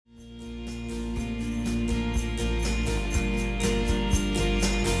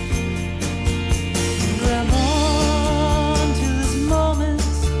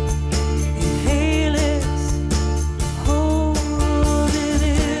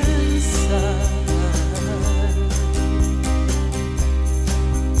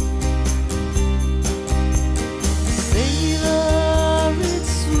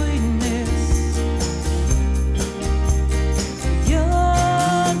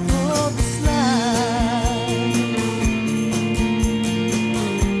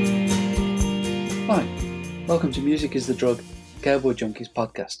Welcome to Music is the Drug, Cowboy Junkies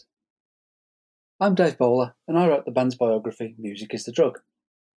podcast. I'm Dave Bowler and I wrote the band's biography, Music is the Drug.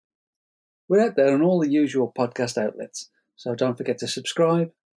 We're out there on all the usual podcast outlets, so don't forget to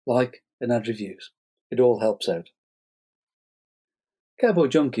subscribe, like and add reviews. It all helps out. Cowboy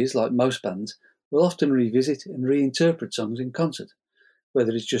Junkies, like most bands, will often revisit and reinterpret songs in concert,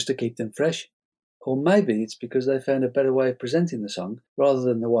 whether it's just to keep them fresh, or maybe it's because they found a better way of presenting the song rather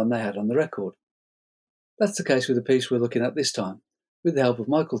than the one they had on the record. That's the case with the piece we're looking at this time, with the help of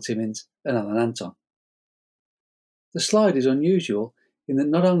Michael Timmins and Alan Anton. The slide is unusual in that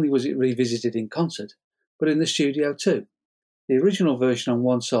not only was it revisited in concert, but in the studio too, the original version on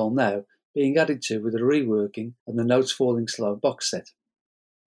One Soul Now being added to with a reworking on the Notes Falling Slow box set.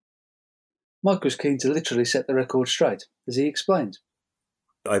 Mike was keen to literally set the record straight, as he explained.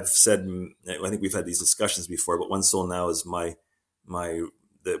 I've said, I think we've had these discussions before, but One Soul Now is the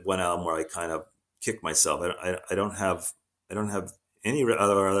one album where I kind of kick myself. I don't have any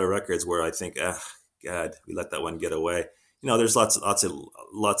other records where I think, God, we let that one get away. You know, there's lots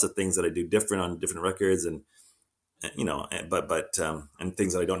of things that I do different on different records, and you know, but and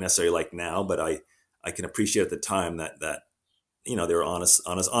things that I don't necessarily like now, but I can appreciate at the time that you know, they were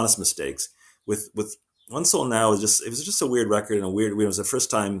honest mistakes. With One Soul Now it was just a weird record, and it was the first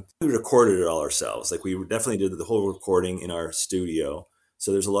time we recorded it all ourselves. Like, we definitely did the whole recording in our studio.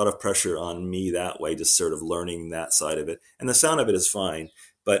 So there's a lot of pressure on me that way, just sort of learning that side of it. And the sound of it is fine,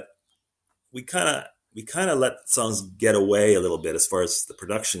 but we kind of let songs get away a little bit as far as the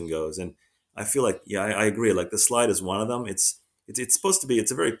production goes. And I feel like, yeah, I agree. Like, the slide is one of them. It's supposed to be,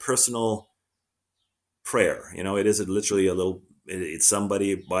 it's a very personal prayer. You know, it is literally it's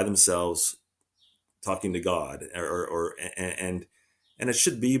somebody by themselves talking to God, and it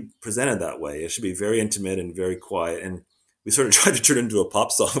should be presented that way. It should be very intimate and very quiet. And we sort of tried to turn it into a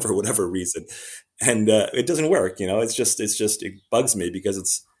pop song for whatever reason, and it doesn't work. You know, it bugs me because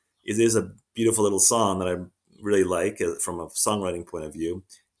it is a beautiful little song that I really like from a songwriting point of view,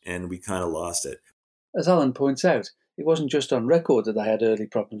 and we kind of lost it. As Alan points out, it wasn't just on record that they had early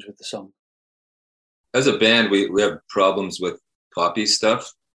problems with the song. As a band, we have problems with poppy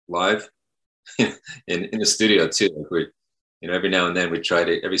stuff live in the studio too. Like, we, you know, every now and then we try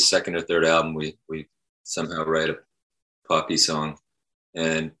to, every second or third album we somehow write a poppy song,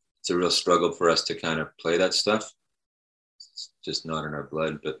 and it's a real struggle for us to kind of play that stuff. It's just not in our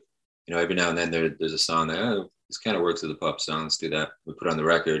blood. But you know, every now and then there's a song that this kind of works as a pop song. Let's do that. We put it on the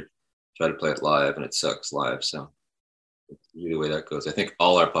record, try to play it live, and it sucks live. So it's really the way that goes. I think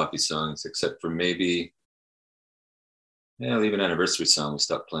all our poppy songs, except for maybe Leave an Anniversary Song, we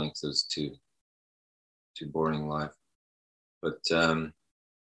stopped playing because it was too boring live. But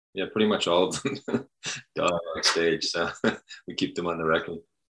yeah, pretty much all of them die on stage, so we keep them on the record.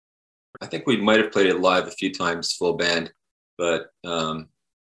 I think we might have played it live a few times, full band, but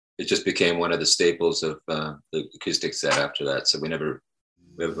it just became one of the staples of the acoustic set after that. So we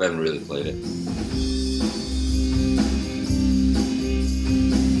haven't really played it.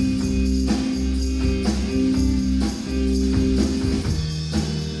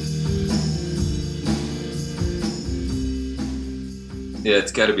 Yeah,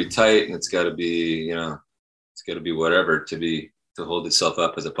 it's got to be tight, and it's got to be, you know, it's got to be whatever to hold itself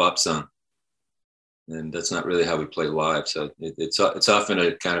up as a pop song, and that's not really how we play live. So it's often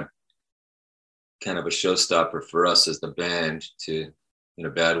a kind of a showstopper for us as the band to, in a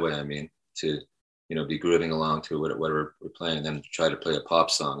bad way, I mean, to, you know, be grooving along to whatever we're playing, and then try to play a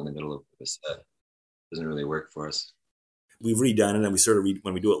pop song in the middle of a set. It doesn't really work for us. We've redone it, and we sort of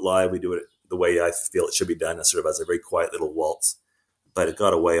when we do it live, we do it the way I feel it should be done, sort of as a very quiet little waltz. But it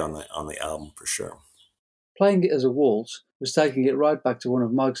got away on the album for sure. Playing it as a waltz was taking it right back to one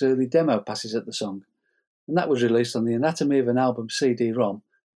of Mike's early demo passes at the song, and that was released on the Anatomy of an Album CD-ROM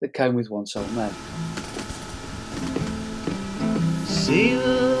that came with One Soul Now.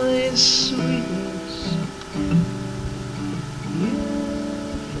 Savor this sweetness,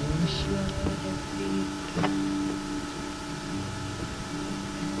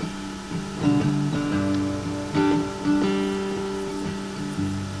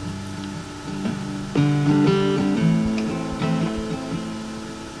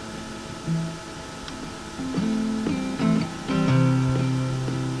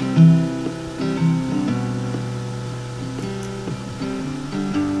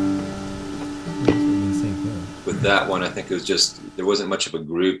 that one, I think it was just, there wasn't much of a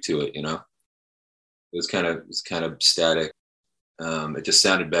groove to it, you know. It was kind of static. It just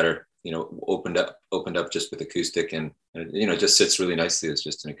sounded better, you know, opened up just with acoustic, and you know, it just sits really nicely as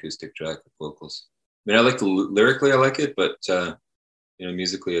just an acoustic track with vocals. I mean, I like lyrically, I like it, but you know,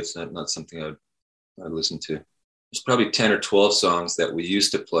 musically, it's not something I'd listen to. there's probably 10 or 12 songs that we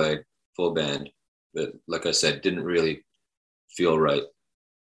used to play full band that, like I said, didn't really feel right.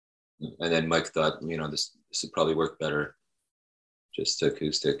 And then Mike thought, this would probably work better just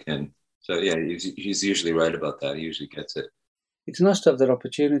acoustic. And so, yeah, he's usually right about that. He usually gets it. It's nice to have that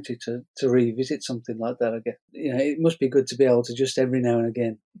opportunity to revisit something like that again. It must be good to be able to just every now and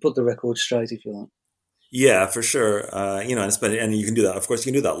again put the record straight, if you like. Yeah, for sure. And you can do that. Of course,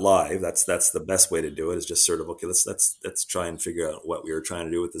 you can do that live. That's the best way to do it. Is just sort of, okay, let's try and figure out what we were trying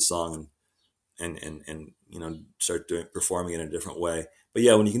to do with the song, and start performing in a different way. But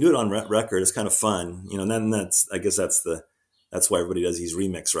yeah, when you can do it on record, it's kind of fun. And then that's why everybody does these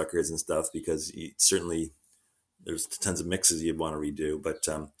remix records and stuff, because certainly there's tons of mixes you'd want to redo. But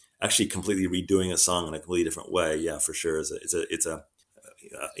actually, completely redoing a song in a completely different way, yeah, for sure,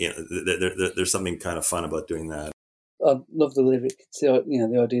 there's something kind of fun about doing that. I love the lyric. It's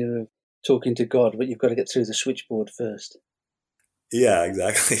the idea of talking to God, but you've got to get through the switchboard first. Yeah,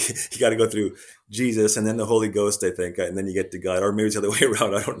 exactly. You got to go through Jesus and then the Holy Ghost, I think, and then you get to God, or maybe it's the other way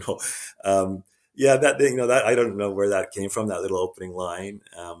around. I don't know. That thing, that I don't know where that came from, that little opening line.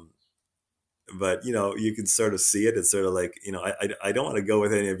 But you can sort of see it. It's sort of like, I don't want to go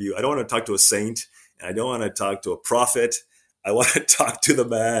with any of you. I don't want to talk to a saint, and I don't want to talk to a prophet. I want to talk to the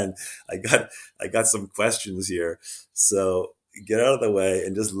man. I got some questions here. So get out of the way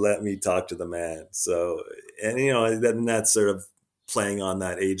and just let me talk to the man. So, and then that's sort of playing on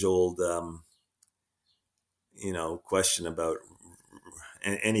that age-old, question about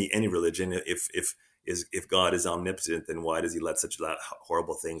any religion. If God is omnipotent, then why does he let such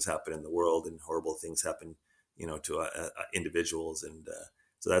horrible things happen in the world, and horrible things happen, to individuals? And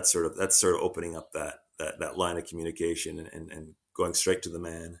so that's sort of opening up that line of communication and going straight to the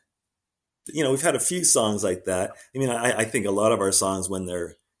man. We've had a few songs like that. I mean, I think a lot of our songs, when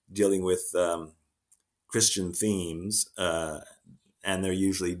they're dealing with Christian themes, and they're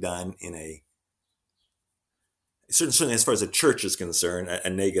usually done in a certainly as far as the church is concerned, a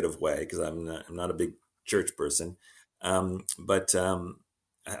negative way, because I'm not a big church person. But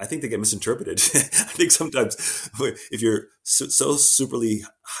I think they get misinterpreted. I think sometimes if you're so superly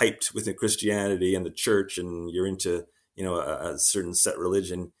hyped within Christianity and the church, and you're into a certain set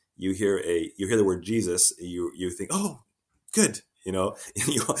religion, you hear the word Jesus, you think, oh, good, you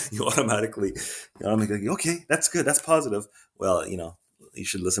automatically okay, that's good, that's positive. Well, you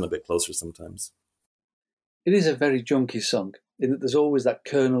should listen a bit closer sometimes. It is a very junky song, in that there's always that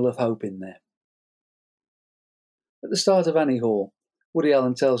kernel of hope in there. At the start of Annie Hall, Woody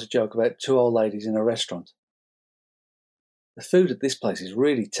Allen tells a joke about two old ladies in a restaurant. "The food at this place is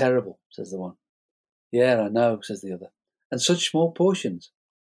really terrible," says the one. "Yeah, I know," says the other. "And such small portions."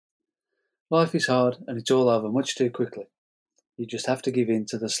 Life is hard, and it's all over much too quickly. You just have to give in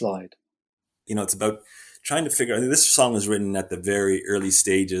to the slide. It's about trying to figure out. This song was written at the very early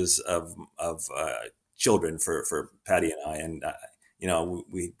stages of children for Patty and I, and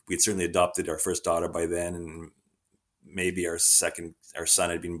we'd certainly adopted our first daughter by then, and maybe our son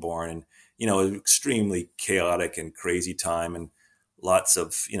had been born, and it was an extremely chaotic and crazy time, and lots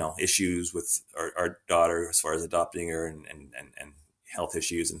of issues with our daughter as far as adopting her, and health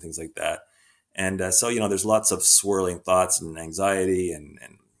issues and things like that. And so there's lots of swirling thoughts and anxiety and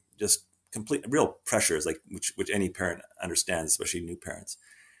just complete real pressures, like which any parent understands, especially new parents.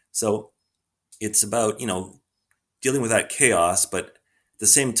 So it's about, dealing with that chaos, but at the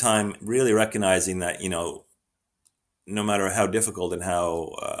same time, really recognizing that, no matter how difficult and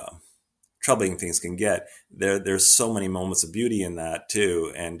how troubling things can get, there's so many moments of beauty in that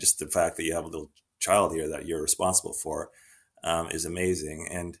too. And just the fact that you have a little child here that you're responsible for is amazing.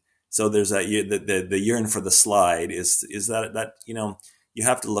 And so there's that, the yearn for the slide is that, you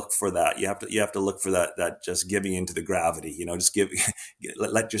have to look for that. You have to look for that just giving into the gravity, just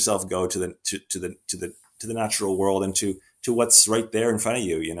let yourself go to the natural world, and to what's right there in front of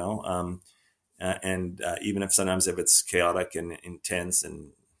you, and even if sometimes if it's chaotic and intense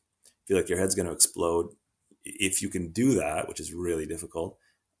and feel like your head's going to explode, if you can do that, which is really difficult,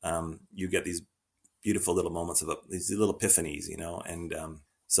 you get these beautiful little moments of these little epiphanies, and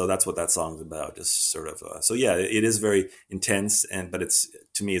so that's what that song's about. Just sort of, so yeah, it is very intense, but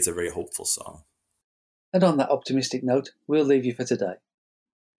to me, it's a very hopeful song. And on that optimistic note, we'll leave you for today.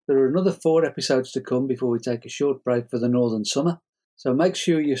 There are another 4 episodes to come before we take a short break for the northern summer, so make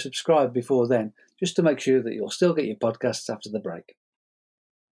sure you subscribe before then, just to make sure that you'll still get your podcasts after the break.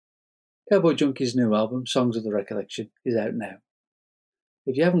 Cowboy Junkie's new album, Songs of the Recollection, is out now.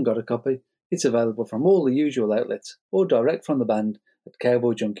 If you haven't got a copy, it's available from all the usual outlets, or direct from the band at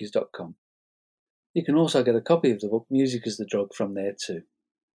cowboyjunkies.com. You can also get a copy of the book Music is the Drug from there too.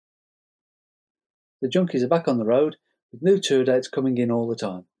 The Junkies are back on the road with new tour dates coming in all the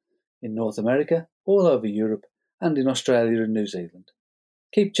time, in North America, all over Europe, and in Australia and New Zealand.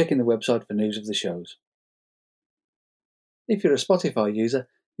 Keep checking the website for news of the shows. If you're a Spotify user,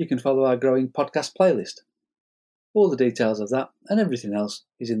 you can follow our growing podcast playlist. All the details of that and everything else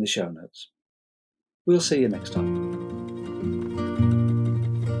is in the show notes. We'll see you next time.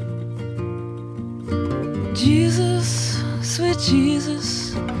 Jesus, sweet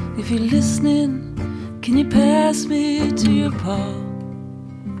Jesus, if you're listening, can you pass me to your Paul?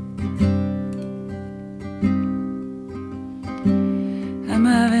 I'm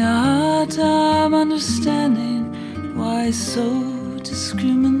having a hard time understanding why he's so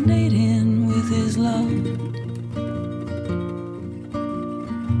discriminating with his love.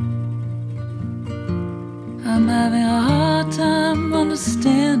 I'm having a hard time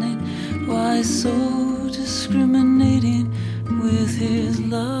understanding why he's so discriminating with his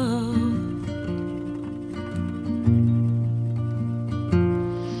love.